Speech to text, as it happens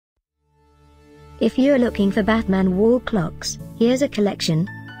If you're looking for Batman wall clocks, here's a collection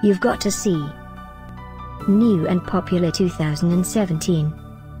you've got to see. New and popular 2017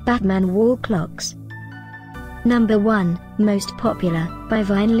 Batman wall clocks. Number 1, most popular, by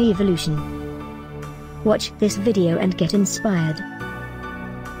VinylEvolution. Watch this video and get inspired.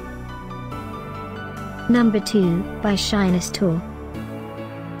 Number 2, by Shinestore.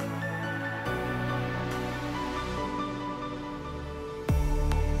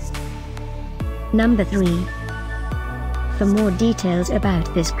 Number 3. For more details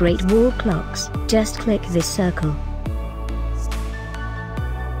about this great wall clocks, just click this circle.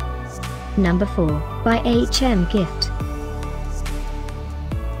 Number 4, by HMGift.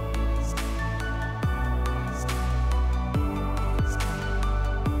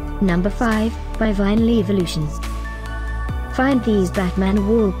 Number 5, by VinylEvolution. Find these Batman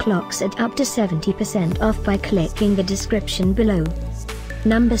wall clocks at up to 70% off by clicking the description below.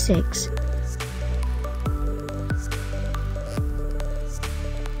 Number 6.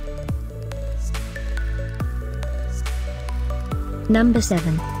 Number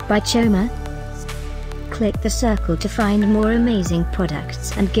 7, by Choma. Click the circle to find more amazing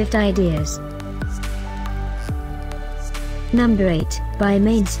products and gift ideas. Number 8, by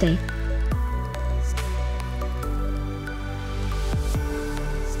Mainstay.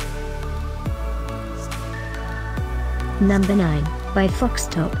 Number 9, by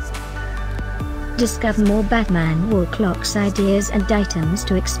Foxtop. Discover more Batman wall clocks ideas and items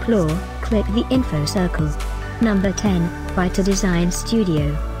to explore, click the info circle. Number 10, by To Design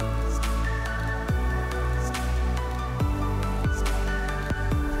Studio.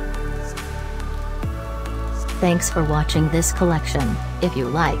 Thanks for watching this collection. If you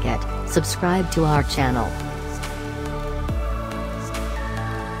like it, subscribe to our channel.